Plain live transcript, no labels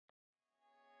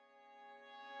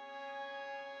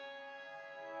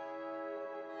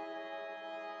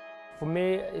For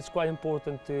me, it's quite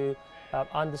important to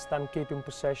understand keeping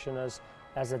possession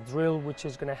as a drill which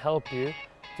is going to help you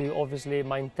to obviously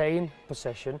maintain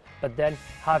possession, but then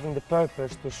having the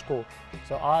purpose to score.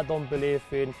 So I don't believe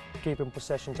in keeping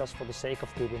possession just for the sake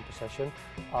of keeping possession,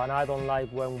 and I don't like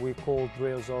when we call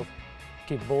drills of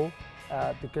keep ball,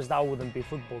 because that wouldn't be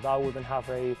football. That wouldn't have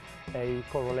a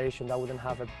correlation, that wouldn't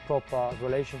have a proper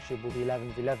relationship with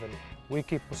 11v11. We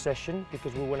keep possession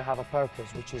because we want to have a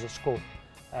purpose, which is a score.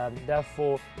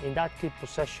 Therefore, in that keep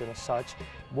possession as such,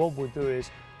 what we do is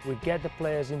we get the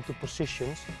players into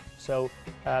positions, so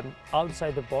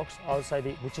outside the box,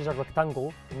 which is a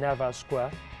rectangle, never a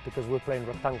square, because we're playing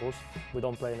rectangles, we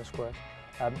don't play in a square.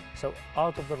 So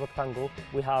out of the rectangle,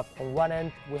 we have on one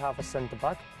end, we have a centre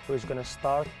back who is going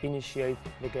to initiate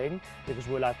the game, because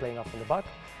we like playing up from the back.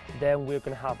 Then we're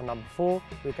going to have a number 4,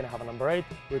 we're going to have a number 8,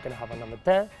 we're going to have a number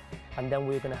 10, and then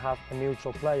we're going to have a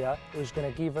neutral player who's going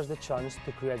to give us the chance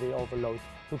to create the overload.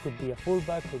 Who could be a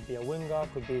fullback, could be a winger,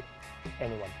 could be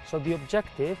anyone. So the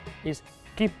objective is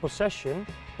keep possession,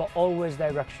 but always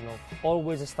directional.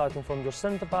 Always starting from your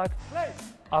centre back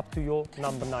up to your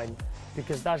number 9,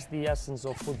 because that's the essence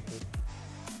of football.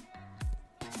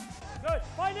 Good,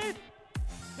 find it!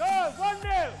 Go,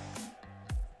 1-0!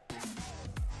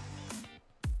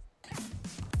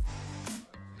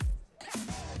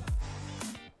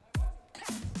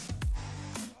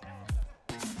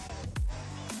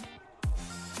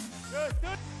 Good,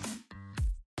 good!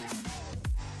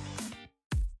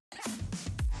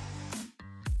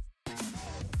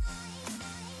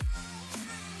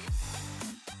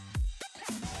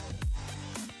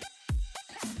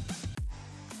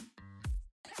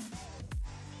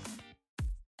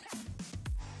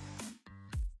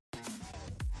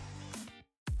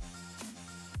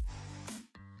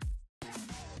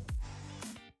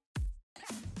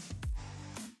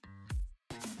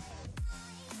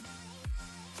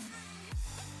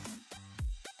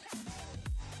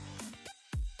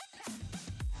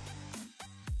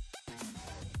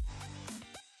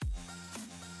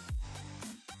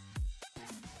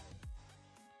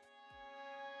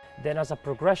 Then as a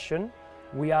progression,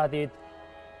 we added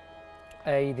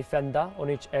a defender on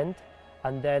each end,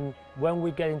 and then when we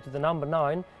get into the number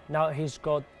 9, now he's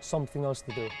got something else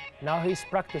to do. Now he's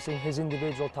practicing his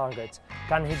individual targets.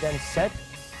 Can he then set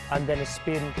and then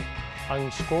spin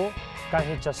and score? Can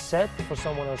he just set for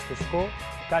someone else to score?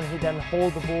 Can he then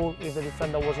hold the ball if the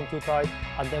defender wasn't too tight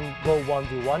and then go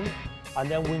 1v1?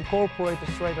 And then we incorporate it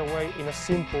straight away in a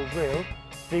simple drill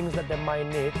things that they might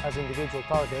need as individual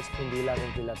targets in the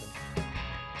 11v11.